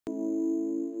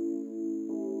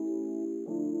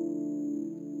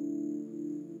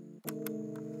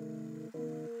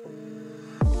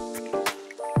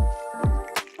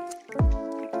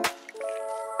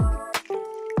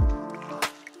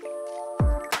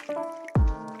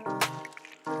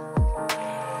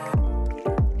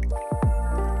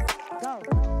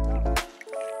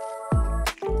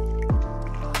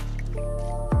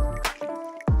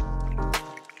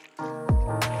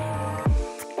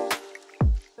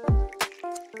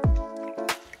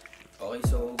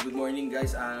morning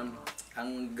guys.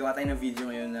 Ang gawa tayo ng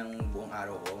video ngayon ng buong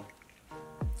araw ko.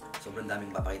 Sobrang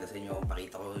daming papakita sa inyo.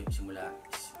 Pakita ko yung simula,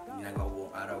 ginagawa ko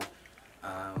buong araw.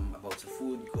 About sa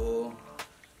food ko,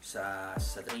 sa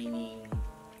training,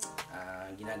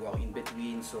 ginagawa ko in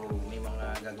between. So may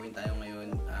mga gagawin tayo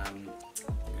ngayon.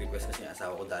 Request kasi yung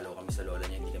asawa ko, dalaw kami sa lola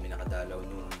niya. Hindi kami nakadalaw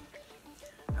nung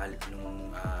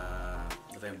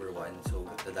November 1. So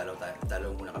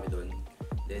dalaw muna kami doon.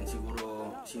 Then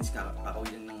siguro, since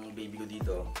kakauwi lang ng baby ko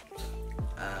dito,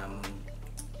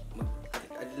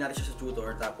 adil natin siya sa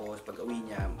tutor, tapos pag uwi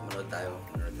niya, manood tayo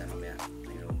mamaya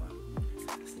ng Roma.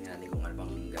 Tapos tingnan natin kung ano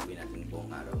bang gagawin natin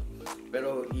buong araw.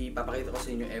 Pero ipapakita ko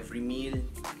sa inyo every meal,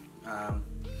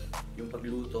 yung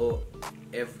pagluto,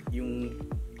 yung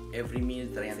every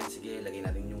meal, try natin, sige, lagay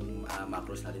natin yung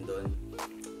macros natin doon.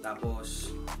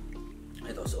 Tapos,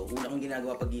 ito, so una kong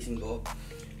ginagawa pagising ko,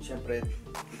 syempre,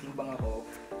 titimbang ako,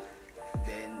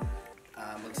 then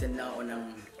mag-send lang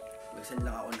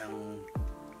ako ng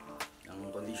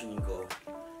conditioning ko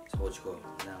sa coach ko.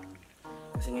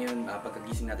 Kasi ngayon,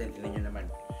 pagkagising natin, tingnan nyo naman,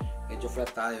 medyo flat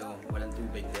tayo, walang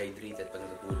tubig, dehydrated pag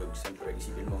natutulog. Siyempre,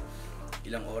 isipin mo,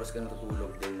 ilang oras ka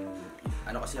natutulog, then,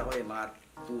 ano kasi ako mga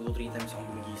 2 to 3 times akong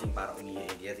gumigising para umihi.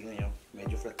 Kaya tingnan nyo,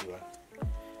 medyo flat, diba?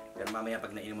 Pero mamaya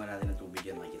pag nainuman natin ng tubig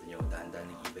yan, makikita nyo, dahan-dahan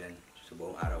nag-iba yan sa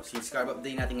buong araw. Since carb up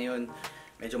day natin ngayon,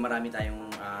 medyo marami tayong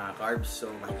carbs,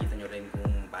 so makikita nyo rin kung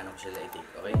paano ko sila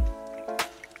i-take, okay?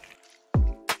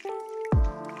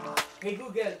 Hey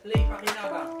Google, play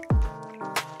Pakinabang!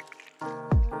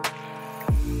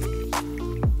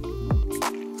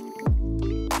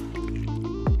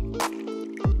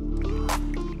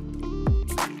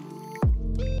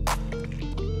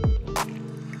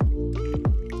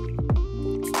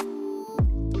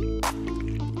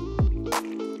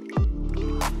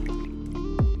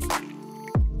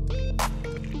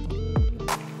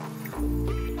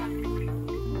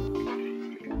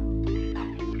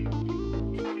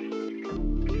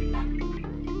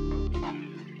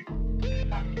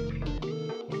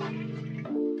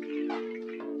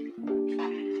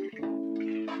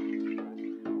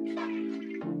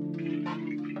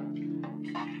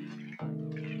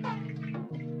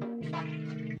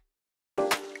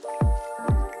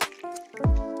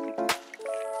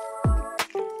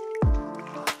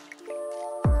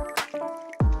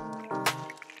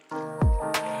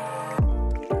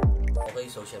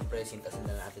 So, syempre, sintasin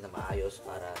na natin na maayos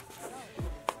para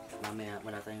mamaya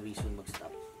wala tayong reason mag-stop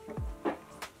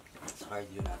sa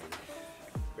cardio natin.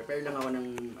 Prepare lang ako ng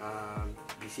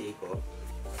BCA ko.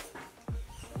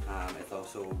 Ito,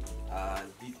 so,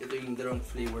 ito yung dalawang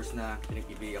flavors na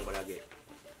pinagpipilihan ko lagi.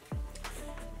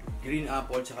 Green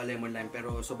apple tsaka lemon lime,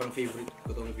 pero sobrang favorite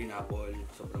ko itong green apple.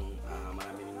 Sobrang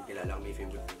maraming kilala ko may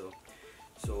favorite ito.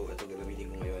 So, ito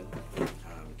gagamitin ko ngayon.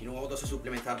 Kinuha ko ito sa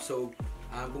supplement hub. So,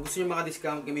 kung gusto nyo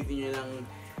maka-discount, gamitin nyo lang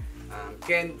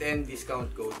Ken10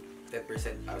 discount code,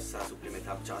 10% para sa supplement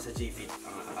hub, tsaka sa JFit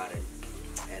ang apparel.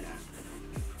 Ayan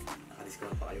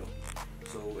naka-discount pa kayo.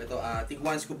 So, ito, tig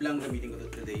 1 scoop lang gamitin ko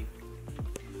today.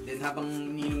 Then, habang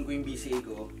ininom ko yung BCA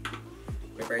ko,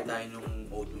 prepare tayo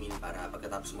ng oatmeal para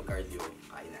pagkatapos mag-cardio,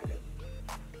 kain na agad.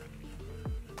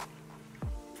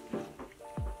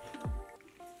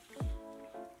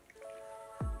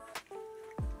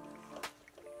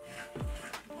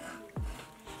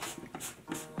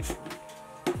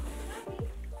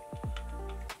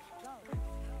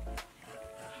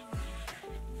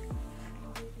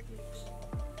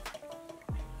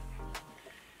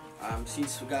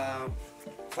 Since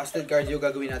fasted cardio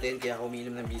gagawin natin, kaya ako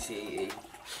umiinom ng BCAA.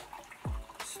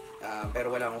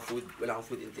 Pero wala akong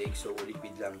food intake, so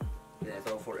liquid lang. Then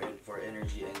ito for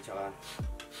energy and tsaka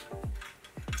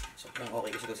sobrang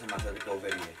okay kasi ito sa muscle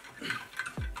recovery eh.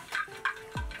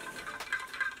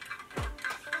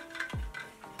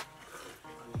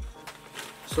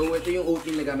 So ito yung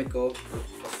oatmeal na gamit ko,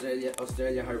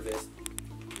 Australia Harvest.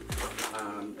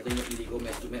 Ito yung napili ko,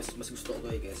 mas gusto ko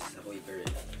ito eh guys, sa Quaker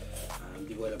eh.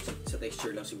 Hindi ko alam, sa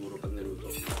texture lang siguro pag naluto.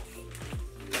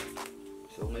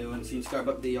 So ngayon, since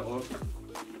carb up day ako,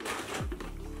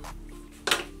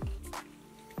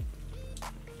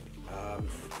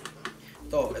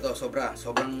 ito,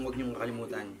 sobrang huwag niyong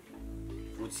makalimutan.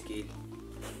 Food scale.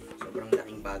 Sobrang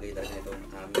laking bagay talaga ito.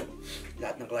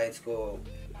 Lahat ng clients ko,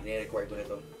 nire-require ko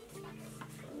nito.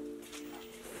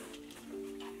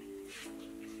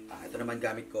 Ito naman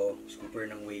gamit ko, scooper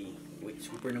ng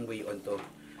whey on to.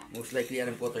 Most likely,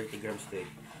 alam ko 30 grams to eh.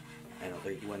 Ano,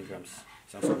 31 grams.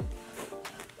 Isang salt.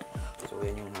 So,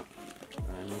 yan yung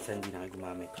minsan hindi na kayo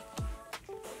gumamit.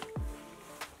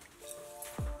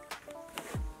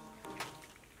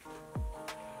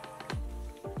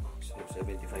 So,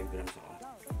 75 grams ako.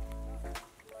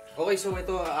 Okay, so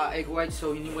ito, egg white.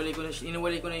 So, iniwalay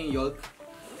ko na yung yolk.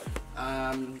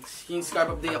 Since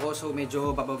carb of day ako, so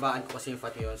medyo bababaan ko kasi yung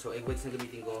fat ngayon. So, egg whites na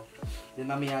gamitin ko.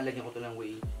 Then, mamaya lagyan ko ito ng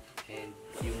whey. And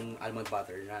yung almond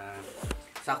butter na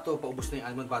sakto, paubos na yung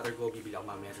almond butter ko. Bibili ako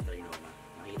mamaya sa Trinoma.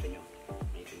 Nakikita nyo.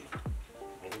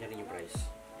 Nakikita nyo rin yung price.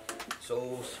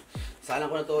 So,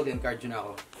 salang ko na to, then cardio na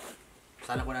ako.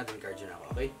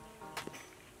 Okay?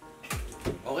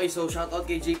 Okay, so shoutout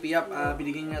kay JP Yap.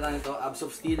 Binigyan niya tayo nito, Abs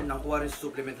of Steel. Nakuha rin sa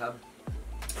Supplement Hub.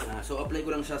 So, apply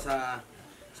ko lang siya sa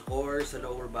core, sa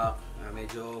lower back.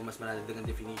 Medyo mas malalagdag ang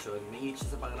definition. May itch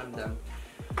sa pakiramdam.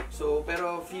 So,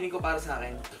 pero feeling ko para sa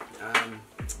akin,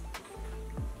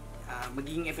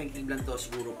 magiging effective lang to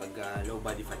siguro pag low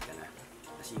body fat ka na.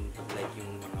 Kasi pag like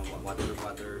yung mga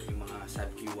water, yung mga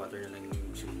sub-Q water na lang yung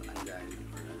gusto mong tanggal.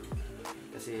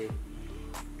 Kasi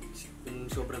kung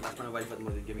sobrang taas pa ng body fat mo,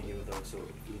 din gamitin mo to. So,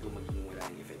 feeling ko magiging wala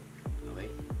yung effect. Okay?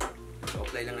 So,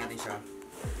 apply lang natin siya.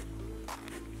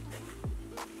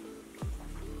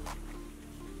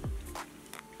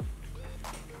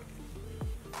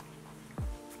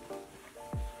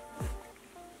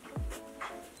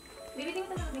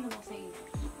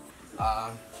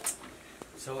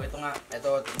 So ito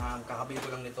kakabili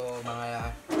ko lang nito mga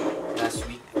last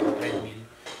week, treadmill.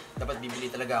 Dapat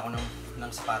bibili talaga ako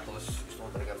ng sapatos. Gusto ko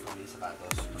talaga bumili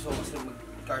sapatos. Gusto ko kasi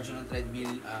mag-cardio ng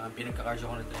treadmill, pinagka-cardio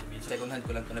ko ng treadmill. Second hand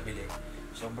ko lang ito nabili.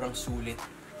 Sobrang sulit.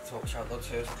 So shoutout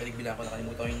sa'yo sa pinagbilan ko,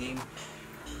 nakalimutan ko yung name.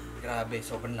 Grabe,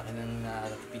 sobrang laki ng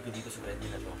natipid ko dito sa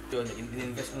treadmill na to. Yun,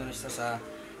 in-invest ko na siya sa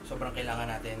sobrang kailangan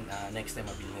natin. Next time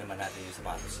mabili naman natin yung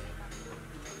sapatos.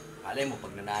 Alay mo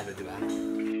pag nanalo, di ba?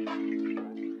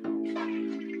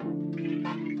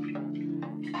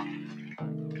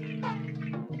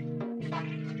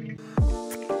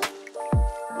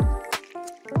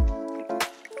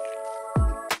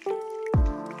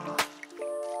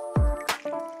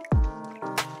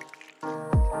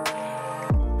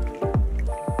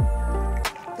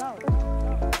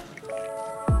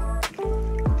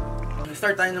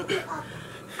 Start tayo ng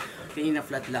kanina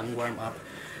flat lang, warm up.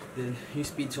 Then yung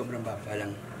speed sobrang baba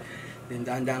lang. Then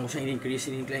dahan-dahan ko siya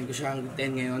in-increase, in-incline ko siya hanggang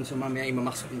 10 ngayon. So mamaya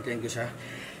i-max in-incline ko siya.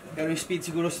 Pero yung speed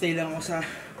siguro stay lang ako sa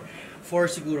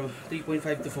 4 siguro,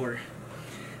 3.5 to 4.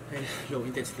 Okay, low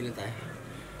intensity lang tayo.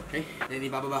 Okay, then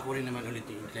ibababa ko rin naman ulit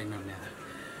yung incline mamaya.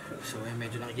 So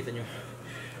medyo nakikita nyo.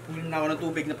 Puminom na ako ng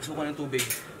tubig, napasukan ng tubig.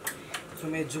 So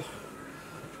medyo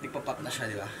nagpa-pop na siya,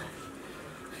 di ba?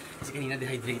 Kasi kanina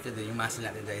dehydrated yung muscle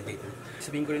natin dehydrated.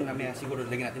 Sabihin ko rin mamaya, siguro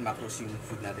lagyan natin macros yung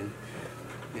food natin.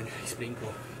 Then explain ko.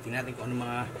 Tingnan natin kung ano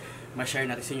mga ma-share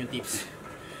natin sa inyo tips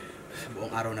sa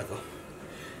buong araw na to.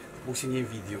 Tapusin niyo yung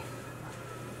video.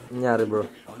 Nangyari bro?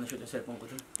 Ako na-shoot yung cellphone ko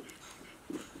dun.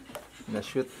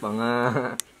 Na-shoot pa nga.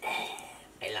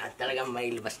 Kailangan talaga may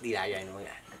libas dilaya yun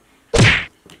mga.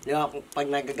 Di ba pag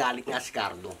nagagalit nga si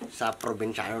Cardo sa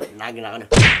probinsya, lagi na ka na.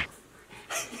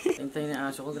 Hintay na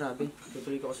aso ko, grabe.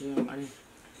 Tutuloy ko kasi yung ano.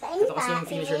 Ito kasi yung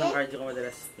finisher ng cardio ko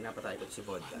madalas. Pinapatay ko si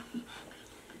vodka.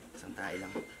 Isang tayo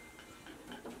lang.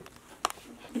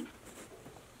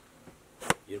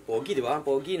 Yung pogi, di ba? Ang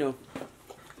pogi, no?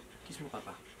 Kiss mo ka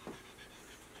pa.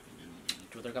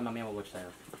 Shooter ka, mamaya mag-watch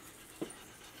tayo.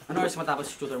 Ano oras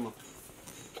matapos yung shooter mo?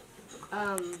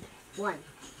 1. 1.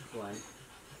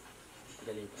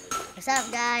 Galing. What's up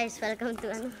guys? Welcome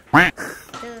to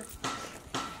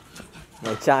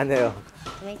My channel.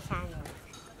 my channel.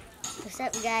 What's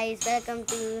up guys? Welcome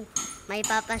to my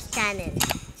papa's channel.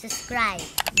 Subscribe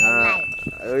and like.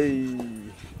 Ay.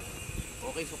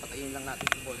 Okay, so patayin lang natin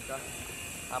si vodka.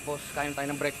 Tapos kain tayo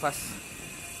ng breakfast.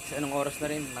 Kasi anong oras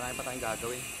na rin, marami pa tayong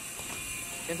gagawin.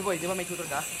 Kenzo boy, di ba may tutor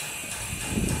ka?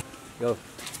 Go.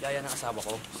 Yaya ng asawa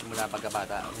ko, simula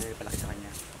pagkabata, may palaki sa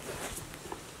kanya.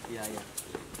 Yaya.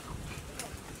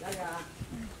 Yaya.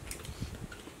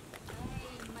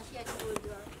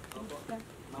 Opo.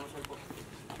 Mamasyal po.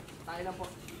 Tayo lang po.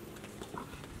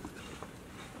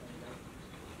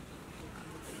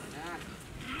 Yan.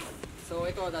 So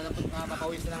ito,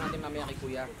 papawis na lang natin mamaya kay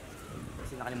kuya.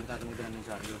 Kasi nakalimutan natin magdala ng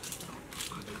cardio.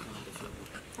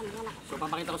 So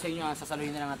papakita ko sa inyo,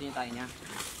 sasaluhin na lang natin yung tayo niya.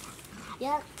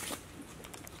 Yeah.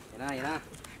 Yan na.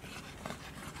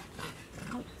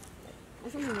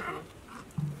 Asan mo ka?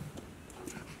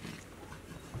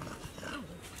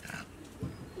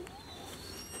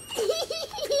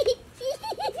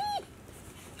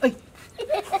 Ay!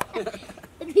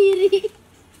 Diri.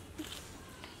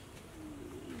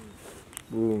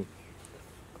 Boom.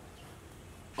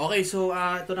 Okay, so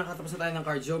ito nakatapos na tayo ng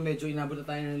cardio. Medyo inabot na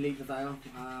tayo ng late na tayo.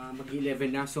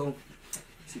 Mag-11 na. So,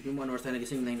 isipin mo, ano oras tayo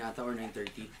nagising? 9 ata or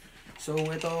 9:30. So,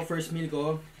 ito, first meal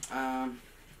ko.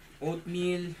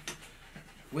 Oatmeal,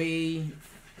 whey,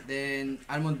 Then,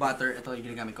 almond butter. Ito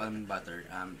yung ginagamit ko, almond butter.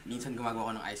 Minsan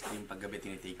gumagawa ko ng ice cream pag gabi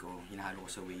tinitake ko. Hinahalo ko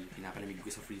sa whey, pinapalamig ko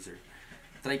sa freezer.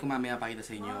 Try ko mamaya pakita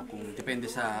sa inyo kung depende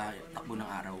sa takbo ng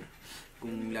araw.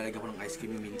 Kung lalagyan ko ng ice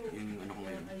cream yung ano ko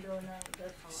ngayon.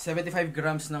 75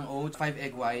 grams ng oats, 5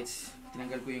 egg whites.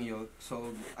 Tinanggal ko yung yolk.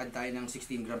 So, add tayo ng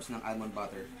 16 grams ng almond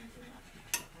butter.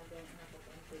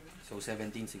 So,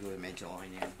 17 siguro. Medyo okay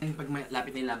na yan. And pag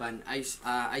lapit na yung laban,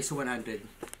 ISO 100.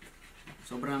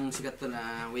 Sobrang sikat to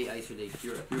na whey isolate.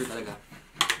 Pure talaga.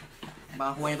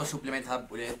 Makakuha nyo to supplement hub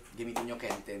ulit. Gamitin nyo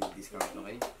Ken10 discount,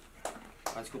 okay?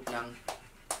 1 scoop lang.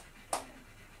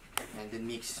 And then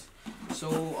mix.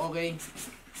 So, okay.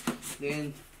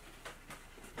 Then,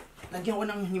 lagyan ko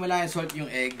ng himalayang salt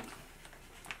yung egg.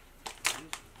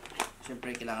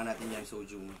 Siyempre, kailangan natin yung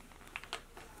sodium.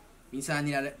 Minsan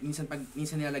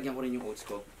nilalagyan ko rin yung oats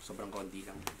ko. Sobrang konti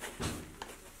lang.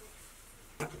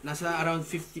 Nasa around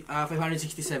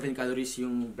 567 calories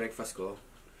yung breakfast ko.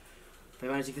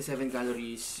 567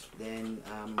 calories. Then,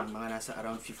 mga nasa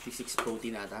around 56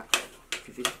 protein ata.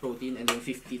 56 protein and then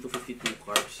 50 to 52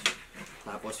 carbs.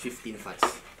 Tapos 15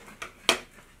 fats.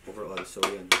 Overall. So,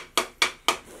 yun.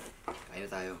 Kain na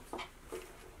tayo.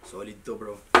 Solid to,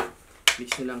 bro.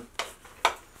 Mix nyo lang.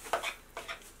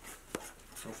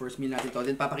 So, first meal natin to.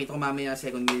 Then, papakita ko mamaya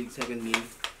second meal.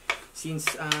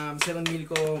 Since second meal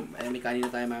ko, may kanin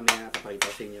na tayo mamaya. Papakita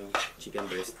ko sa inyo. Chicken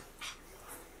breast.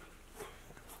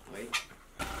 Okay.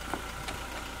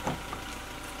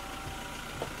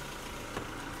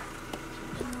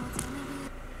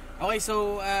 Okay,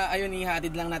 so, ayun,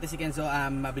 ihatid lang natin si Kenzo.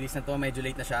 Mabilis na to. Medyo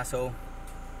late na siya. So,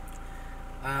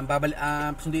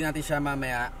 sundin natin siya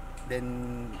mamaya. Then,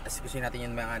 asikusin natin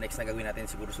yung mga next na gagawin natin.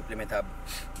 Siguro supplement hub.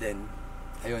 Then,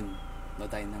 ayun, no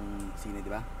tayo ng sine,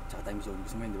 di ba? Tsaka time zone.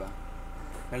 Gusto mo yun, di ba?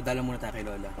 Pero dala muna tayo kay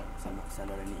Lola. Sa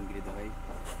Lola ni Ingrid, okay?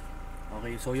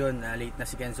 Okay, so yun, late na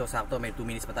si Kenzo. Sakto, may 2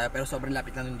 minutes pa tayo. Pero sobrang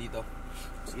lapit na nun dito.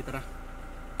 Sige, tara.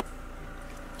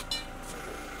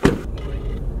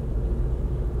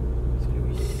 Si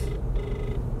Luis.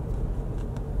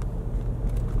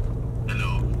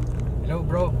 Hello,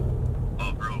 bro.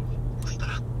 Oh, bro.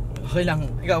 Basta. Okay lang.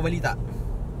 Ikaw, balita.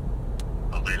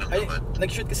 Okay lang Ay, naman.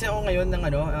 nag-shoot kasi ako ngayon ng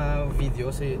video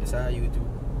sa YouTube.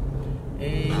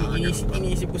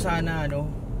 Iniisip ko sana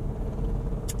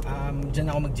diyan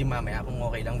ako mag-gym mamaya kung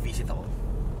okay lang visit ako.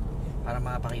 Para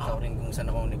mapakita ko rin kung saan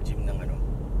ako nag-gym ng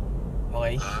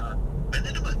Okay? Pwede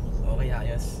naman. Okay,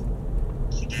 ayos.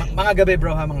 Sige. Mga gabi,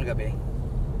 bro, ha? Mga gabi.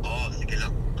 Oo, sige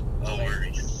lang. No Okay.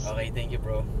 worries. Okay, thank you,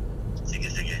 bro.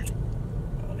 Sige.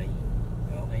 Okay.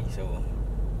 Okay, so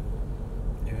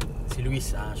yun, si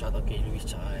Luis, shoutout kay Luis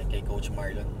tsaka kay Coach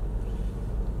Marlon.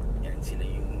 Yan sila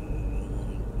yung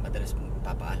madalas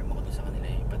papaalam ako dun sa kanila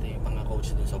eh. Pati yung mga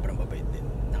coach dun sobrang babait din.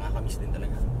 Nakakamiss din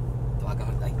talaga. Tawagan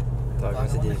ko tayo. Tawagan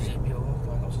si JP.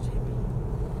 Tawagan ko si JP.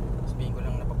 Sabihin ko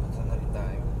lang na papunta na rin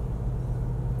tayo.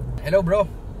 Hello, bro.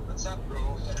 What's up,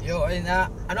 bro? Yo, ayun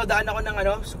daan ako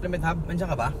ng supplement hub. Andiyan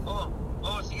ka ba?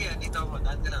 Oo, sige. Dito ako.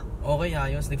 Daan ka lang. Okay,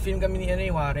 ayos. Nag-film kami ni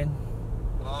Warren.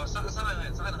 Oo, saan ka na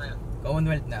ngayon?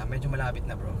 Commonwealth na. Medyo malapit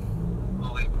na, bro.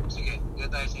 Okay, bro. Sige. Dito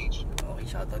tayo sa H. Okay,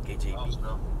 shoutout kay JP. Oo,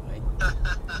 bro. Okay.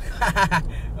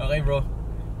 Okay, bro.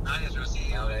 Nice, bro. See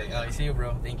you. Okay, see you,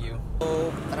 bro. Thank you.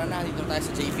 So, tara na. Dito tayo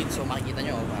sa J-Fit. So, makikita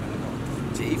nyo. Parang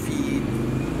J-Fit.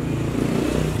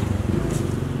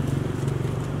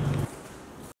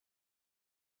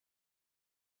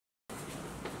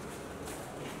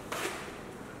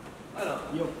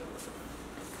 Yo.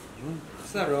 Yun.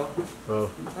 Basta, bro. Bro.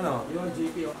 Yo,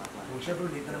 JP. Siya bro,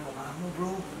 dito na mukha mo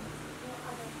bro.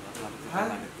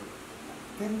 Ha?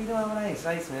 Pero hindi naman na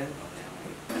exercise, man.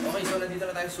 Okay, so nandito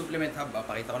na tayo sa supplement hub.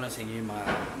 Pakita ko na sa inyo yung mga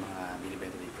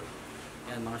binibenta dito.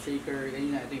 Yan, mga shaker.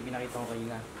 Kanina, ito yung pinakita ko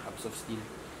kanina. Cups of steel.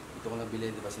 Ito ko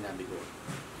nabili, di ba sinabi ko.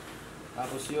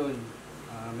 Tapos yun,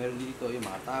 meron dito yung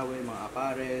mga towel, mga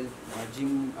apparel, mga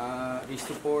gym wrist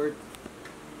support.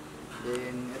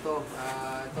 Then, ito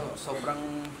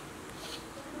sobrang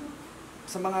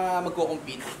sa mga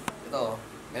magko-compete. Ito,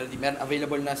 meron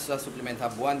available na sa supplement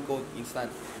hub. One coat instant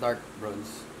dark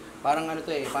bronze. Parang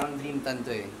parang dream tan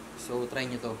to eh. So, try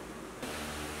nyo to.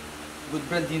 Good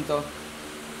brand din to.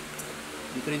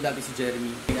 Dito rin dati si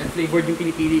Jeremy. Unflavored yung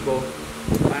pinipili ko.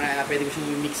 Para pwede ko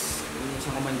siyang i-mix kung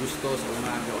saan ko man gusto, sa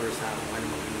umaga or sa kung ano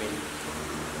mang email.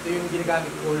 Ito yung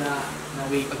ginagamit ko na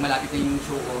way pag malapit na yung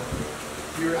show ko.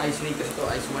 Pure isolate kasi to,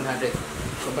 ISO 100.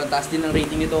 Sobrang taas din ng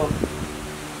rating nito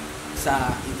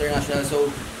sa international. So,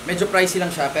 medyo pricey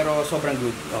lang siya pero sobrang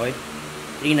good. Okay?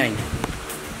 3.9.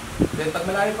 Then, pag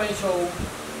malayo pa yung show,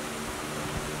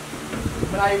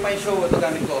 ito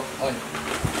gamit ko, on.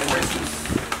 Ever since,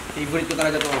 favorite ko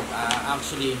talaga to.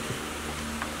 Actually,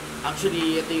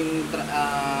 Actually, ito yung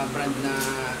brand na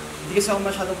hindi kasi ako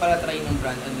masyadong pala-try ng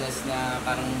brand unless na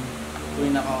parang kung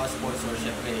naka-sponsor,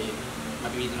 syempre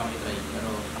mapilitin ako i-try.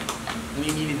 Pero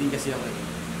namimili din kasi ako.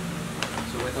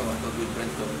 So ito good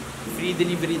brand to. Free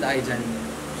delivery tayo dyan.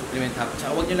 Supplement Hub.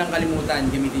 Tsaka huwag nyo lang kalimutan,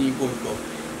 gamitin yung code ko.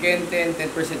 Ken10,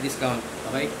 10% discount.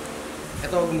 Okay?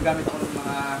 Ito, gumagamit ako ng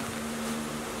mga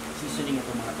seasoning ito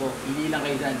mga to. Hindi lang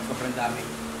kayo dyan, sobrang dami.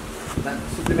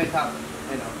 Supplement Hub.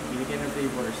 Ano, binigyan ng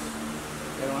flavors.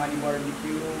 Merong honey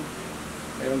barbecue,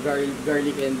 merong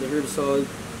garlic and herb salt,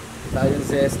 Italian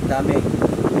zest, dami.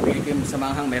 Pili ko yung sa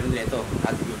manghang, meron din ito,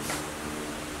 attributes.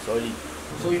 Solid.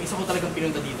 So yung isa ko talagang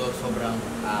pinunta dito, sobrang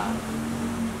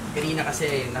kanina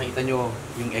kasi nakita nyo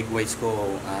yung egg whites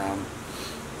ko,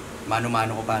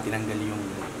 mano-mano ko pa tinanggal yung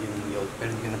yolk,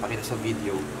 pero hindi ko napakita sa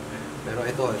video. Pero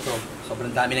ito,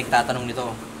 sobrang dami nagtatanong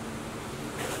nito.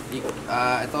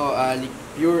 Ito,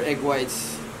 pure egg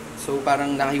whites. So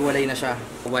parang nakahiwalay na siya.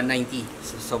 190.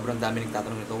 So, sobrang dami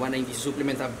nagtatanong nito. 190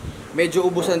 supplement hub. Medyo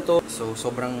ubusan to. So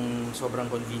sobrang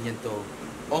convenient to.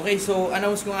 Okay, so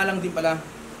announce ko nga lang din pala.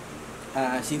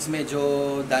 Since medyo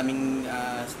daming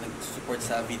nag-support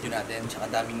sa video natin, tsaka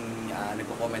daming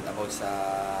nagko-comment about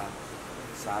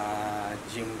sa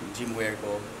gym wear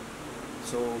ko.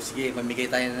 So sige, mamigay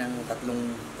tayo ng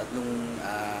tatlong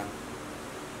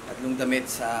damit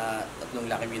sa tatlong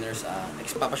lucky winners.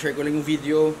 Next, papashare ko lang yung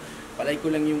video, palike ko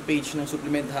lang yung page ng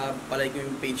Supplement Hub, palike ko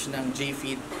yung page ng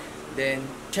JFit. Then,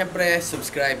 syempre,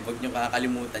 subscribe, huwag nyo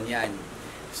kakalimutan yan.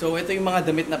 So, ito yung mga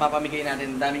damit na papamigay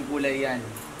natin. Daming kulay yan.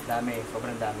 Dami,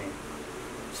 sobrang dami.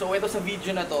 So, ito sa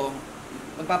video na to,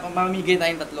 magpapamigay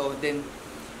tayong tatlo. Then,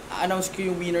 announce ko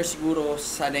yung winner siguro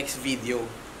sa next video.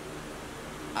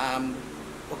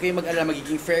 Okay, mag-alala,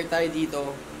 magiging fair tayo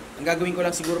dito. Ang gagawin ko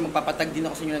lang siguro, magpapatag din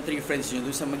ako sa inyo ng 3 friends nyo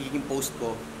dun sa magiging post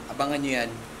ko. Abangan nyo yan.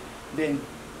 Then,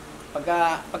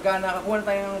 pagka nakakuha na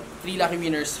tayo ng 3 lucky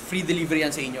winners, free delivery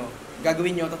yan sa inyo.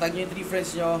 Gagawin nyo, tatag nyo yung 3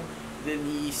 friends nyo, then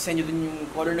i-send nyo dun yung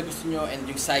color na gusto nyo and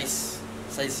yung size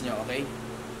nyo, okay?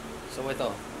 So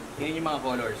ito, yun yung mga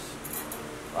colors.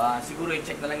 Siguro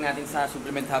i-check na lang natin sa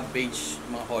Supplement Hub page,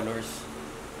 mga colors.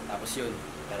 Tapos yun.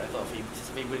 Pero ito,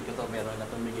 sa favorite ko to, meron na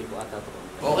pamigay ko ata to.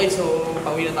 Okay, so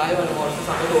pauwi na tayo. Anong oras na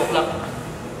sa 2 o'clock?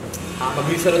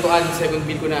 Pag-view sa lutuan, second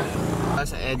bill ko na.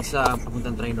 Sa EDSA,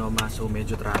 papuntang Trinoma, so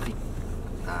medyo traffic.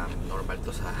 Normal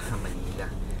to sa Manila,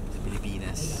 sa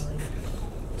Pilipinas.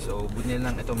 So, buti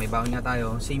na lang, ito, may baon nga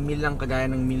tayo. Same meal lang,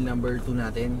 kagaya ng meal number 2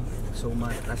 natin. So,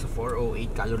 nasa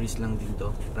 408 calories lang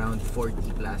dito. Around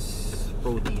 40 plus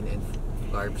protein and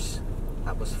carbs.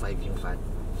 Tapos 5 yung fat.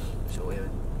 So,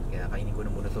 ayun. Kaya kainin ko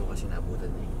na muna to kasi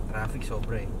naabutan na eh. Traffic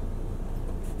sobra eh.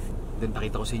 Then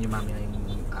pakita ko sa inyo mamaya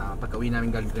yung pagka-uwi namin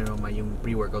galing na Roma, yung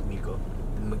pre-workout meal ko.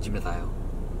 Then mag-gym na tayo.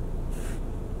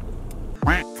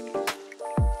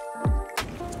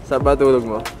 Saan ba tulog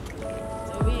mo?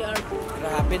 Sa VR.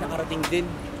 Grabe, nakarating din.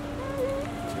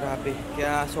 Grabe.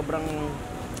 Kaya sobrang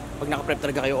pag naka-prep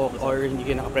talaga kayo or hindi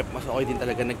kayo naka-prep, mas okay din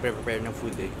talaga nag-prepare ng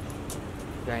food eh.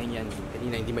 Kaya yan,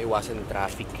 kanina hindi maiwasan ng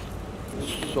traffic.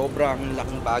 Sobrang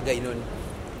laking bagay nun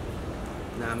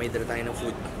na may dala tayo ng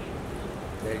food.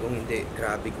 Dahil kung hindi,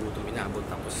 grabe gutom inabot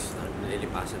tapos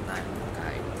nililipasan tayo ng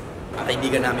kain.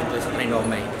 Kaibigan namin to sa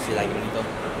Trinoma eh, kasi lagi nito.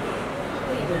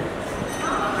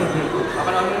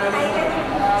 Papalamin na namin.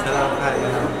 Salamat kayo.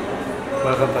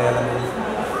 Welcome tayo namin.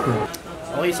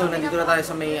 Okay, so nandito na tayo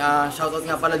sa may shoutout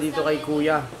nga pala dito kay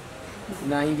Kuya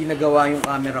na hindi nagawa yung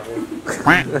camera ko.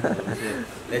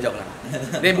 Hindi, joke lang.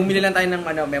 Hindi, bumili lang tayo ng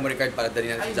memory card para dali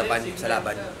natin sa Japan sa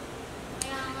laban.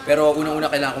 Pero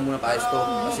unang-una kailangan ko muna paayos to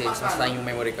kasi sasayang yung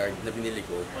memory card na binili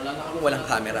ko. Walang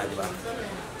camera, di ba?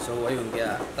 So ayun,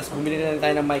 kaya tapos bumili na lang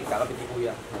tayo ng mic, kakapit ni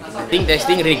Kuya.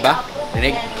 Testing, rinig ba?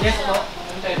 Rinig? Yes po.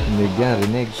 Rinig yan,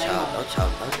 rinig.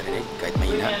 Shoutout, rinig, kahit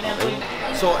mahina. Okay.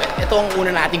 So ito ang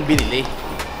una nating binili.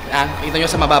 Kita nyo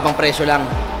sa mababang presyo lang.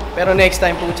 Pero next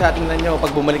time po tingnan nyo,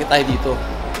 pag bumalik tayo dito,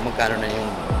 magkano na yung...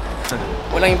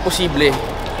 Walang imposible.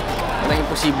 Walang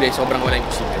imposible, sobrang walang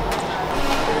imposible.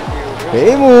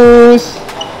 Famous!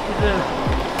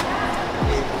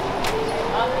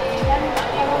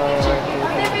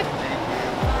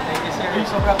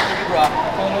 Sobrang thank you, bro.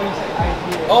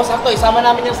 Oh, sakto. Isama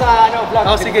namin yan sa vlog.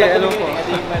 Oh, sige. Hello po.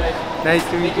 Nice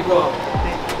to meet you po.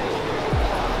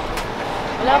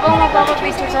 Wala bang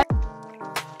magpapapicture sa...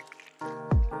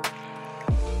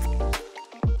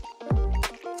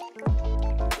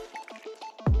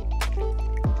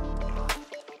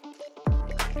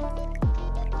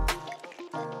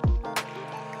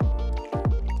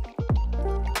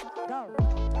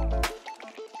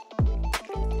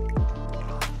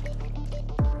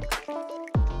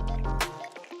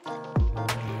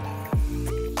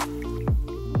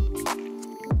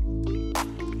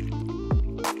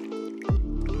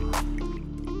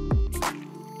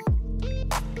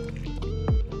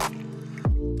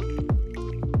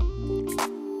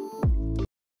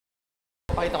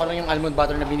 Papakita ko lang yung almond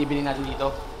butter na binibili natin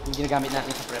dito. Yung ginagamit natin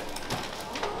sa prep.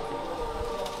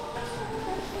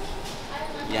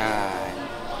 Yan.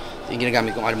 Yung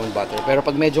ginagamit kong almond butter. Pero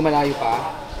pag medyo malayo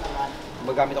pa,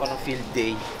 magamit ako ng field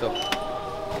day. Ito.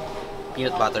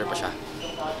 Peanut butter pa siya.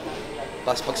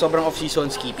 Tapos pag sobrang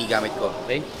off-season, Skippy gamit ko.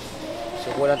 Okay?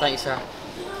 So kuha lang tayo isa.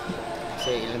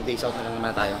 Kasi ilang days out na lang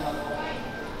naman tayo.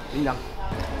 Yun lang.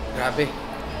 Grabe.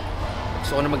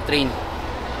 Gusto ko na mag-train.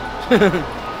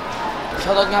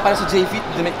 Shoutout nga para sa JFit.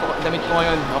 Damit ko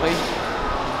ngayon. Okay?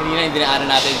 Kanina yung dinaanan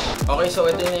natin. Okay, so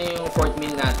ito na yung fourth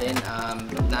meal natin.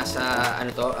 Nasa,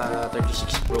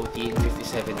 36 protein,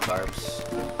 57 carbs.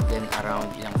 Then around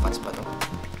ilang fats pa to?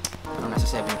 Parang nasa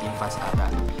 17 fats ata.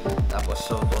 Tapos,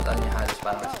 so total niya halos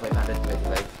parang nasa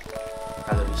 525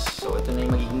 calories. So ito na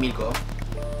yung magiging meal ko.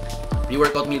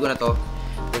 Pre-workout meal ko na to.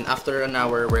 Then after an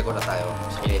hour, workout na tayo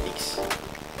sa Kinetix.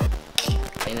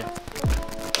 Ayun na.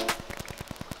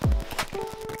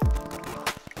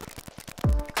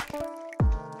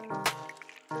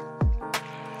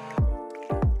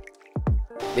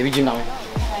 Baby gym na kami.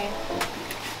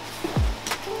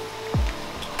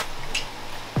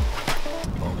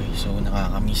 Okay, so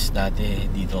nakakamiss dati.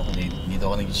 Dito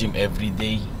ako nag-gym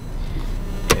everyday.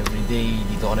 Everyday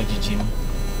dito ako nag-gym.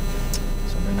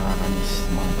 Sobrang nakakamiss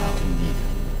mga tao dito.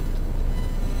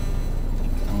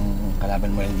 Ang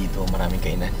kalaban mo rin dito, maraming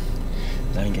kainan.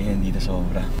 Maraming kainan dito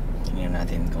sobra. Tingnan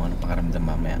natin kung ano pakaramdam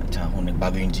mamaya. Tsaka kung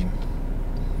nagbago yung gym.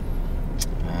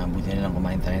 Buti na lang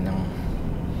kumain tayo ng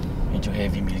medyo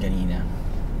heavy meal kanina.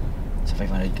 Sa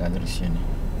 500 calories yun eh.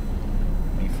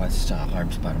 May fats tsaka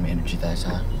carbs para may energy tayo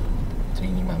sa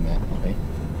training mamaya. Okay?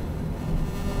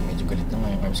 Medyo galit na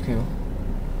nga yung carbs ko yun.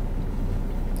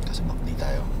 Kasi backday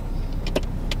tayo.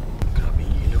 Grabe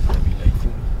yung ilaw, grabe yung light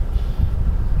yun.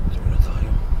 Diyan na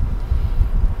tayo.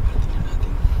 Para tingnan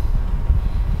natin.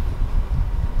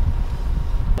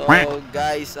 So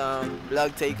guys,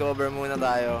 vlog takeover muna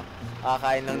tayo.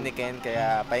 Kakain ng ni Ken,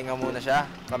 kaya pahinga muna siya.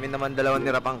 Kami naman dalawang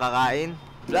nirap ang kakain.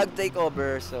 Vlog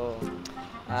takeover, so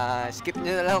skip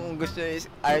nyo na lang kung gusto nyo,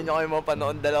 ayaw nyo kayo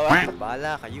mapanood dalawa.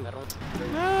 Bahala kayo.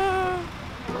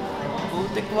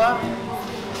 Putik wa.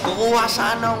 Kukuha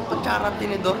sana ang kutsara at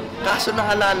tinidor. Kaso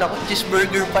nakalala ko,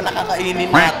 cheeseburger pa nakakainin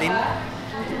natin.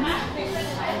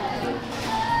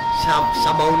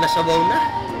 Sabaw na sabaw na.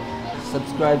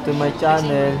 Subscribe to my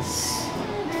channel.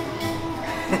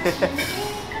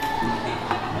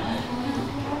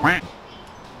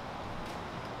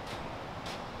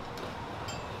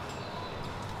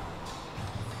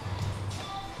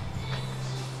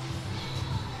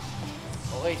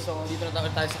 Okay, so dito na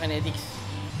tayo sa Kinetix.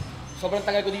 Sobrang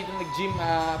tagal ko dito nag-gym,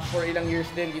 for ilang years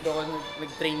din. Dito ako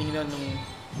nag-training noon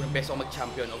nung beso ako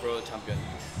mag-champion, overall champion.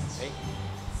 Okay?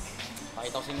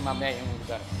 Pakita ko sa inyo mamaya yung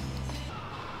lugar.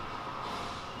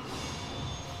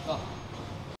 Oh.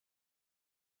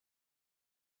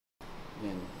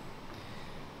 Yan.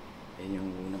 Yan yung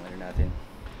unang ano natin.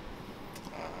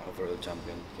 Overall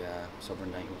champion. Kaya sobrang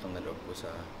naikutang na loob ko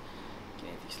sa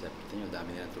Kinetix Lab. Kita nyo,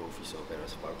 dami nilang trophy. So, pero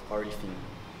sa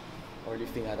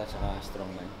powerlifting ata saka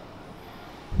strongman.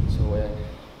 So, ayan.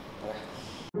 Tara.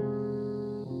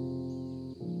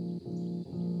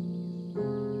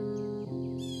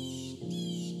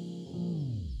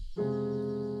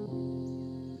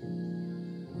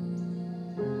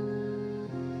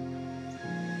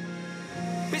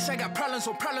 Bitch, I got problems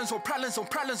on problems on problems on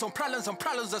problems on problems on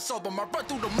problems I solve them. I run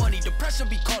through the money, the pressure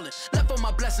be calling. Left on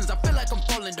my blessings, I feel like I'm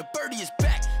falling. The birdie is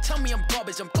back. Tell me I'm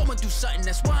garbage, I'm going through something,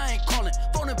 that's why I ain't calling.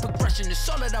 Phone in progression, it's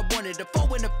all that I wanted. The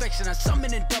phone in affection, I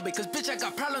summon and dub it. Cause bitch, I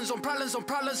got problems on problems on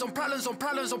problems on problems on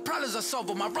problems on problems I solve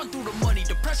them. I run through the money,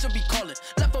 the pressure be calling.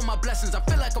 Left on my blessings, I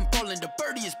feel like I'm falling. The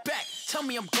birdie is back. Tell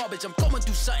me I'm garbage, I'm going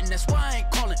through something, that's why I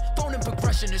ain't calling. Phone in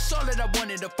progression, it's all that I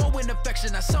wanted. The phone in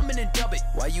affection, I summon and dub it.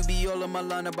 Why you be all in my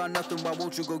line about nothing? Why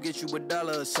won't you go get you $1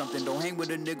 or something? Don't hang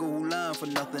with a nigga who lying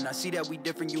for nothing. I see that we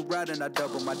different, you riding, I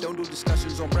double. I don't do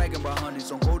discussions on bragging about hundreds.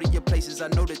 Don't go to your places, I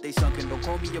know that they sunken. Don't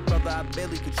call me your brother, I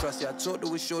barely could trust you. I talked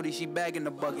to a shorty, she bagging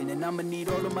the bucket. And I'ma need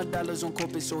all of my dollars on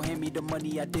corporate, so hand me the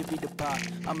money, I divvy the pot.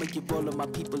 I'ma give all of my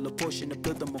people a portion to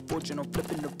build them a fortune, I'm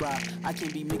flipping the rock. I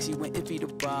can't be mixy when iffy the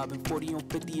bob. And 40 on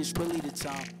 50 is really the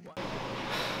time.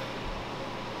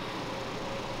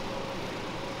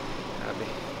 Grabe.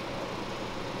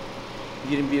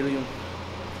 Hindi rin biro yung,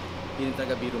 hindi rin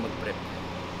talaga biro mag-prep.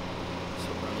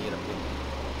 Sobrang hirap yun.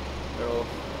 Pero,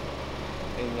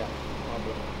 ayun nga, mga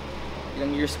bro.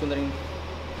 Ilang years ko na rin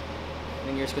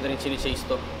sinichase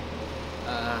to.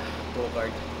 Pro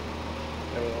card.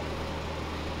 Pero,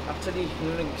 actually,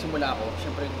 nung nagsimula ako,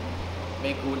 syempre,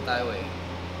 may goal tayo eh.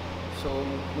 So,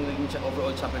 nung naging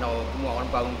overall champion ako, kumuha ako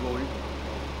ng bagong goal.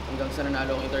 hanggang sa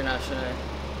nanalo akong international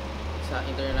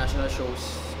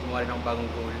shows, gumawa rin akong bagong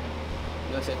goal.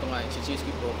 Hanggang sa ito nga, si CSK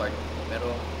Pro Card.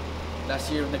 Pero last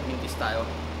year nag-mintis tayo.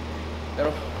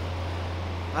 Pero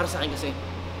para sa akin kasi,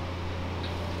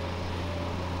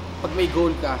 pag may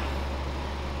goal ka,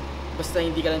 basta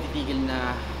hindi ka lang titigil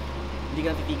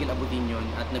abutin yun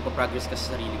at nagpa-progress ka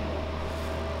sa sarili mo.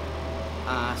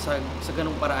 Sa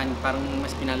ganung paraan, parang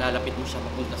mas pinalalapit mo siya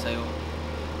papunta sa'yo.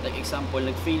 Like example,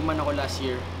 nag-fail man ako last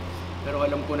year, pero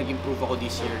alam ko nag-improve ako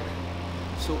this year.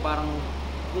 So parang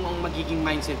kung ang magiging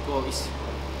mindset ko is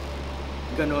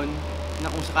ganon, na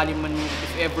kung sakali man,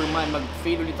 if ever man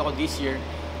mag-fail ulit ako this year,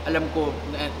 alam ko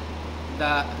na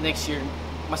the next year,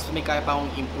 mas may kaya pa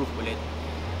akong improve ulit.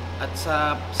 At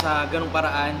sa ganung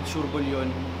paraan, sure ball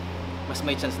yun, mas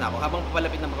may chance na ako. Habang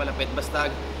papalapit, basta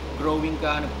growing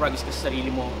ka, nag-progress ka sa sarili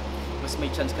mo, mas may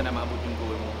chance ka na maabot yung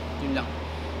goal mo. Yun lang.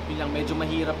 Medyo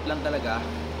mahirap lang talaga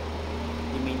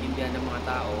yung maintindihan ng mga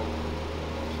tao.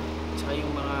 Tsaka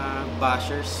yung mga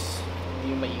bashers,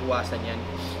 hindi yung maiiwasan yan.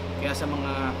 Kaya sa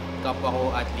mga kapwa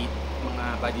ko athlete, mga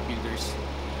bodybuilders,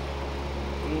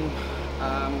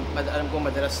 alam ko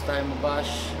madalas tayo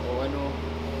mabash o ano,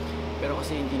 pero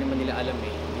kasi hindi naman nila alam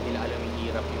hindi nila alam yung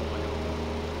hirap yung ano.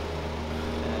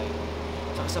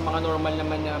 Tsaka sa mga normal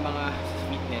naman na mga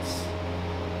fitness,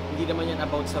 hindi naman yan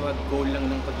about sa goal lang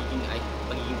ng pagiging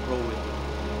pro.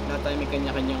 Lahat tayo may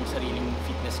kanya-kanyang sariling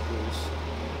fitness goals.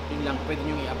 Yun lang, pwede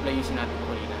nyo i-apply yung sinabi ko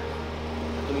kanina.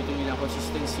 Tuloy-tuloy lang,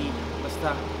 consistency,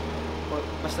 basta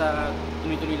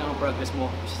tuloy-tuloy lang ang progress mo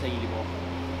sa sarili mo.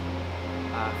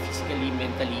 Physically,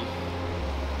 mentally,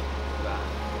 diba?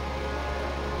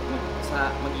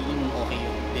 Magiging okay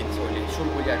yung din solid. Sure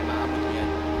ko yan, maabot mo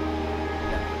yan.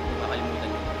 Huwag makalimutan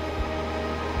nyo.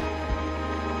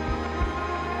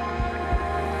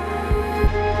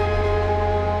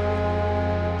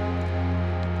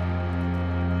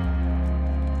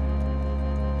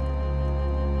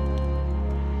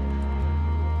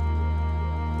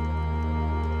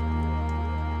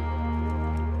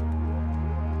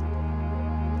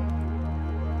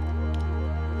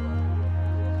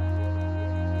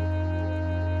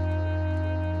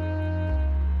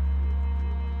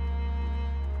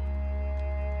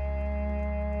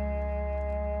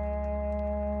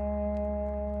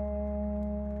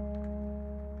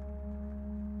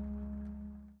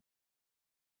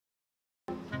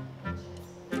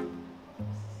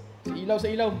 Sa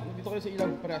ilaw. Dito kayo sa ilaw,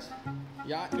 paras.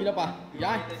 Yan, ilaw pa.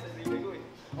 Yan.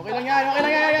 Okay lang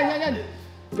yan.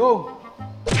 Go.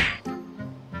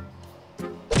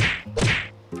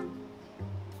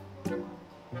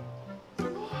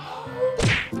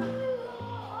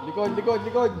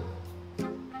 Likod.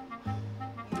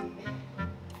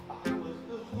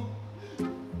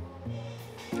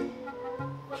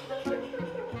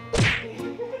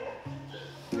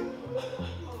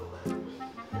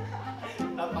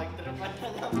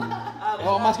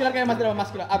 Oh, muscular kayo,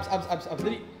 muscular. Abs.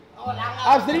 Dali.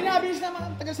 Abs, dali na. Bilis na.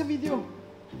 Tagal sa video.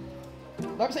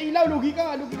 Dapat sa ilaw, lugi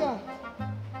ka.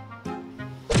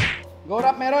 Go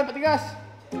rap, meron. Patigas.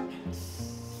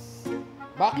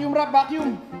 Vacuum rap.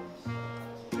 Yun.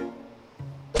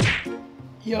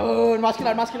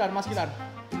 Muscular.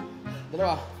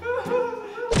 Dalawa.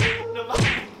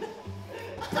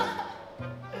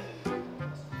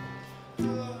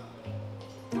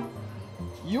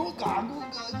 Yung gago.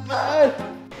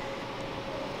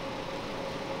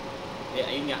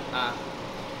 Ayun nga.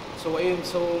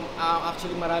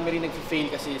 Actually marami rin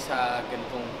nag-fail kasi sa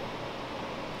ganitong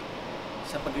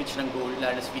pag-reach ng goal,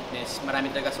 lalo sa fitness. Marami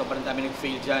talaga, sobrang dami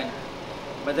nag-fail dyan.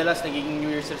 Madalas nagiging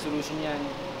New Year's resolution yan.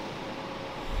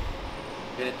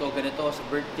 Ganito, sa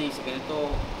birthday, sa ganito,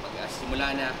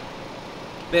 pag-simula na.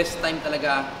 Best time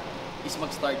talaga is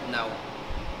mag-start now.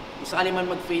 Kung sakali man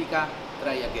mag-fail ka,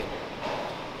 try again.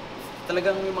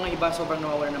 Talagang yung mga iba sobrang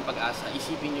nawawalan ng pag-asa.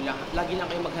 Isipin nyo lang, lagi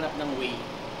lang kayo maghanap ng way.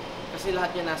 Kasi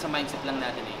lahat yan nasa mindset lang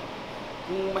natin eh.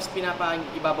 Kung mas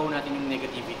ibabaw natin yung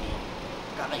negativity,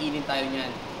 kakainin tayo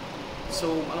niyan.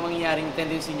 So, ang mangyayaring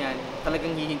tendency niyan,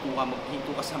 talagang hihinto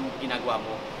ka sa ginagawa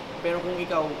mo. Pero kung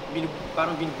ikaw,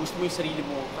 parang binuboost mo yung sarili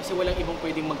mo, kasi walang ibang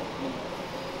pwedeng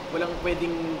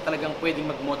talagang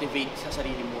pwedeng mag-motivate sa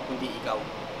sarili mo, kundi ikaw.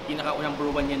 Number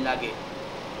one yan lagi.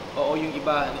 Oo, yung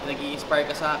iba, nag-i-inspire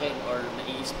ka sa akin or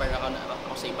nag-i-inspire ako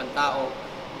sa ibang tao,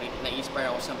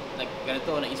 nag-i-inspire ako sa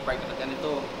ganito, nag-i-inspire ka sa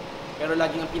ganito. Pero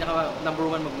laging ang pinaka-number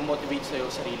one mag-motivate sa'yo,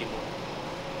 sarili mo.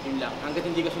 Yun lang. Hanggat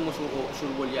hindi ka sumusuko,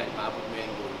 sure ball yan, maabot mo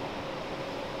yung goal mo.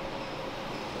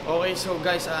 Okay, so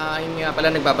guys, yun nga pala,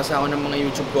 nagbabasa ako ng mga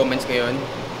YouTube comments ngayon.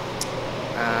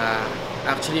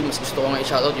 Actually, mas gusto ko nga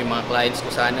i-shoutout yung mga clients ko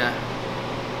sana.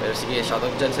 Pero sige,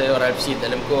 shoutout dyan sa'yo, Ralph Seed.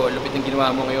 Alam ko, lupit ng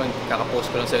ginawa mo ngayon. Kakapost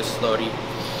ko lang sa'yo sa story.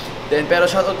 Then, pero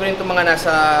shoutout ko rin itong mga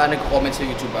nagko-comment sa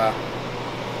YouTube.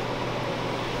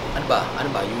 Ano ba?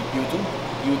 YouTube?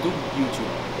 YouTube.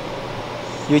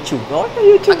 YouTube.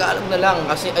 Tagalog na lang,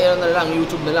 kasi ayun na lang,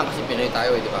 YouTube na lang, kasi Pinoy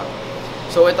tayo di ba?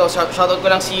 So ito, shoutout ko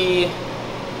lang si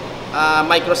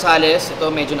Mike Rosales.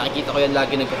 Ito, medyo nakikita ko yan,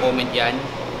 lagi nagko-comment yan.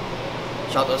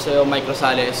 Shoutout sa'yo, Mike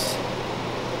Rosales.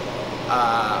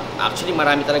 Actually,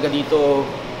 marami talaga dito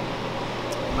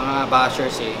mga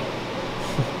bashers eh.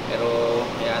 Pero,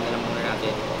 hayaan na lang muna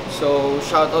natin. So,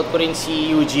 shoutout ko rin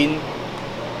si Eugene.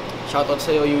 Shoutout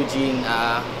sa'yo, Eugene.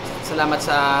 Salamat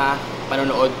sa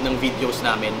panonood ng videos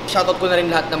namin. Shoutout ko na rin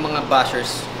lahat ng mga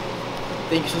bashers.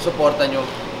 Thank you sa suporta nyo.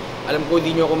 Alam ko,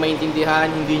 hindi nyo ako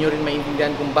maintindihan, hindi nyo rin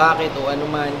maintindihan kung bakit o ano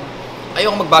man.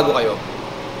 Ayoko magbago kayo.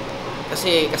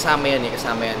 Kasi kasama yan eh,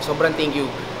 kasama yan. Sobrang thank you.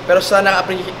 Pero sa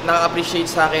naka-appreciate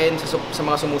sa akin, sa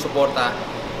mga sumusuporta,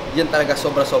 yan talaga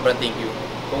sobrang thank you.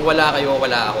 Kung wala kayo,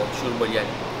 wala ako. Sure ball yan.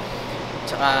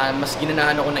 Tsaka mas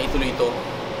ginanahan ako na ituloy ito.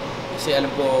 Kasi alam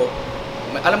ko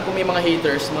may mga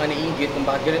haters, mga naiingit kung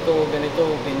bakit ganito,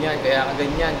 ganyan, kaya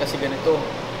ganyan, kasi ganito.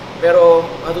 Pero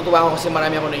natutuwa ako kasi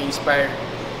marami ako na-inspire.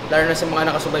 Lalo na sa mga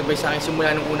nakasubaybay sa akin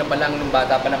simula nung una pa lang, nung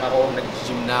bata pa lang ako,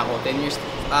 nag-gym na ako. 10 years,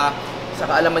 sa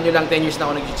kaalaman nyo lang, 10 years na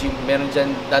ako nag-gym. Meron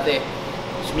dyan dati,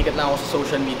 sumikat lang ako sa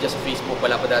social media, sa Facebook,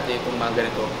 wala pa dati itong mga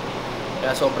ganito.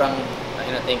 Kaya sobrang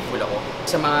thankful ako.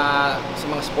 Sa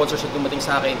mga sponsors na dumating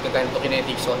sa akin, kagaya nito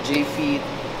Kinetix, so J-Fit,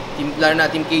 lalo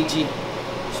na Team KG,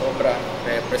 sobra,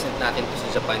 represent natin to sa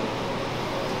Japan.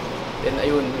 Then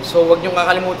ayun, so wag niyong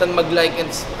kakalimutan mag-like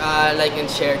and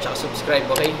share, tsaka subscribe,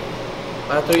 okay?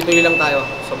 Para tuloy-tuloy lang tayo.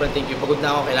 Sobrang thank you. Pagod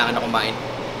na ako, kailangan na kumain.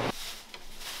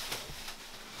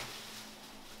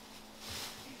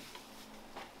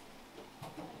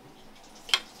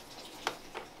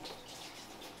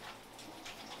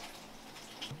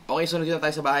 Okay, sunod na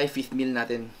tayo sa bahay. 5th meal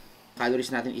natin.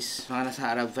 Calories natin is mga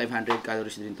nasa around 500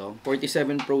 calories din to.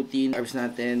 47 protein. Carbs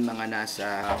natin mga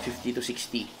nasa 50 to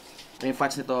 60. Yung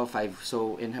fats nito 5.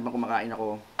 So, habang kumakain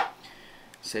ako,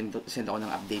 send ako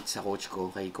ng update sa coach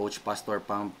ko, kay Coach Pastor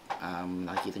Pump.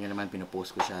 Nakikita nyo naman,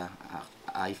 pinopost ko siya.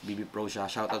 IFBB Pro siya.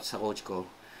 Shoutout sa coach ko,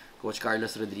 Coach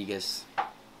Carlos Rodriguez.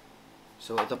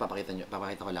 So, ito papakita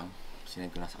ko lang.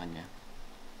 Sinend ko na sa kanya.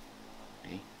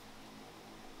 Okay.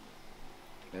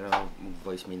 Pero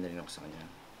mag-voicemail na rin ako sa kanya.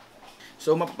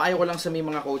 So, mapapayo ko lang sa may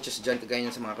mga coaches dyan,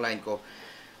 kagaya sa mga client ko.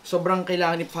 Sobrang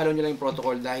kailangan i-follow nyo lang yung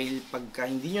protocol dahil pagka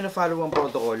hindi nyo na-follow ang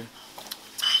protocol,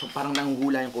 so parang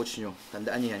nanghula yung coach nyo.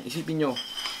 Tandaan nyo yan. Isipin nyo,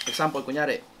 example,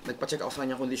 kunyari, nagpa-check ako sa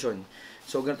kanyang kondisyon.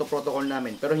 So, ganito protocol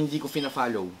namin, pero hindi ko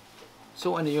fina-follow.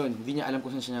 So, ano yun? Hindi niya alam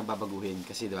kung saan siya babaguhin.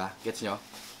 Kasi, di ba? Gets nyo?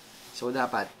 So,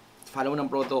 dapat, follow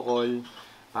ng protocol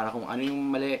para kung ano yung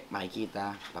mali,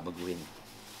 makikita, babaguhin.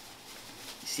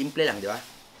 Simple lang, di ba?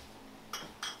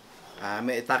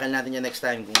 May tackle natin yan next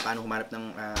time kung paano humarap ng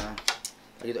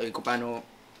kung paano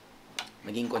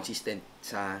maging consistent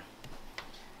sa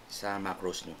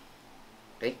macros nyo.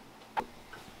 Okay?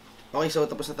 Okay, so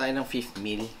tapos na tayo ng 5th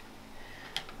meal.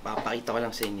 Papakita ko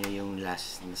lang sa inyo yung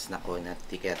last na snack ko na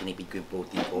kaya tinipid ko yung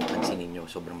protein ko. Pansinin nyo,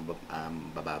 sobrang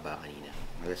bababa kanina.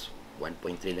 Alas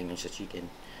 1.3 lang yung sa chicken.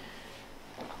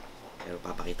 Pero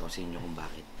papakita ko sa inyo kung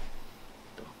bakit.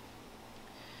 Ito.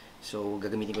 So,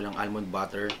 gagamitin ko lang almond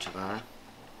butter, tsaka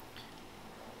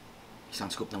isang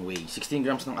scoop ng whey. 16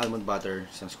 grams ng almond butter,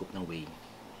 isang scoop ng whey.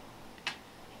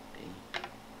 Okay.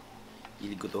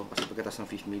 Hilig ko to kasi pagkatas ng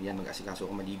 5th meal yan, mag-asikaso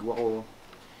ako, maligo ako.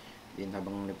 Then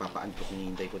habang nagpapaantok,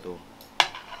 hinihintay ko to.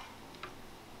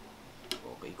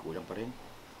 Okay, kulang pa rin.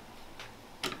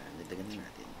 Dagdagan na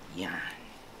natin. Yan.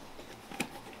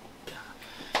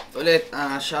 Ulit,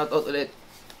 shoutout ulit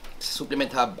sa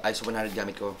Supplement Hub. ISO 100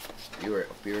 gamit ko.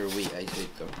 Pure whey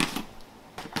isolate ko.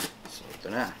 So,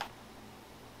 ito na.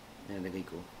 Nilagay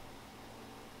ko.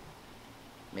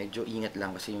 Medyo ingat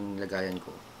lang kasi yung lagayan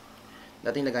ko.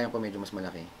 Dating lagayan ko medyo mas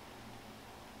malaki.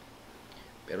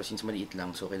 Pero since maliit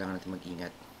lang, so kailangan natin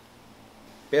mag-ingat.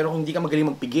 Pero kung hindi ka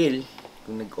magaling magpigil,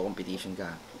 kung nagko-competition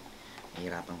ka,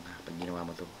 mahirapan ka pag ginawa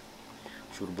mo to.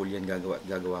 Sure ball yan,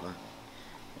 gagawa ka.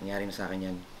 Nangyari na sa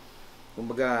akin yan.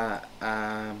 Kumbaga,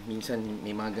 minsan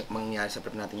may mga mangyayari sa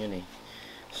prep natin yun eh.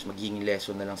 So, magiging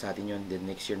lesson na lang sa atin yun. Then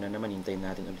next year na naman, hintayin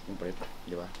natin ulit yung prep.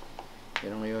 Di ba?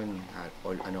 Pero ngayon,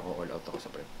 all out ako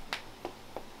sa prep.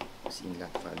 As in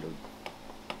lahat followed.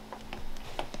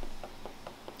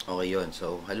 Okay yun.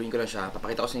 So, haluin ko lang siya.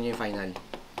 Papakita ko sa inyo yung final.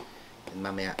 And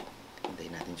mamaya,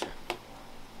 hintayin natin siya.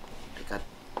 Okay, cut.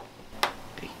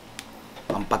 Okay.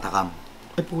 Pampatakam.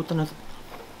 Ay, puta na.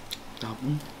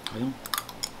 Tapon. Ayun.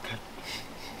 Cut.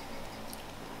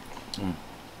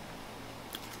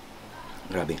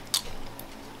 Grabe.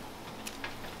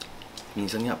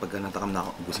 Minsan nga, pagka natakam na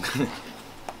ako, ubusin ko na.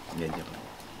 Ganyan ko.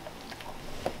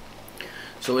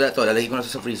 So, wala to. Lalagay ko na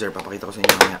sa freezer. Papakita ko sa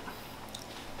inyo mamaya.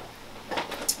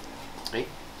 Okay?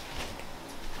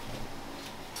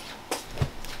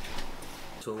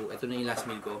 So, ito na yung last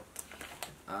meal ko.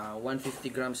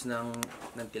 150 grams ng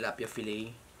tilapia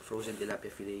fillet. Frozen tilapia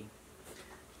fillet.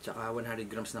 Tsaka 100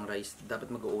 grams ng rice.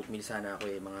 Dapat mag-oatmeal sana ako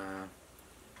eh. Mga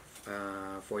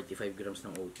 45 grams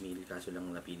ng oatmeal. Kaso lang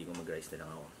napili ko mag-rice na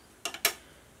lang ako.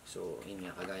 So, yun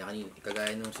nga.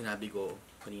 Kagaya nung sinabi ko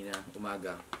kanina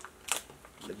umaga.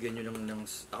 Lagyan nyo lang ng...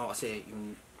 Ako kasi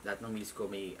yung lahat ng meals ko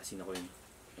may asin ako yun.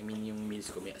 I mean yung meals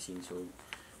ko may asin. So,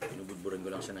 binubudburan ko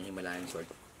lang siya ng Himalayan salt.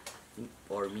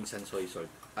 Or minsan soy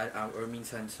salt. Or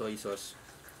minsan soy sauce.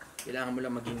 Kailangan mo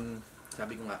lang maging...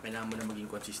 Sabi ko nga, kailangan mo lang maging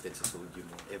consistent sa sodium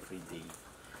mo every day.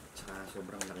 Tsaka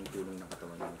sobrang laking tulong ng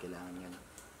katawan mo. Kailangan yan.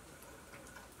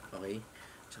 Okay?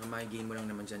 Tsaka ma-gain mo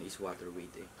lang naman dyan is water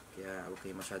weight eh. Kaya huwag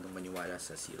kayo masyadong maniwala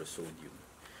sa zero sodium.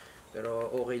 Pero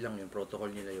okay lang yun.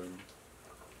 Protocol nila yun.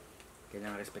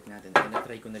 Kailangan respect natin. Kaya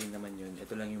na-try ko na rin naman yun.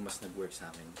 Ito lang yung mas nag-work sa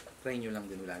akin. Try nyo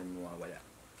lang din. Wala naman mawawala.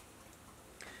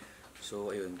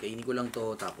 So, ayun. Kainin ko lang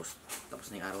to. Tapos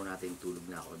na yung araw natin. Tulog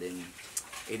na ako. Then,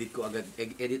 edit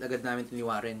agad namin ito ni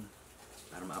Warren.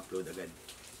 Para ma-upload agad.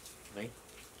 Okay?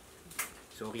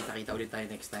 So, kita-kita ulit tayo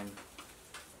next time.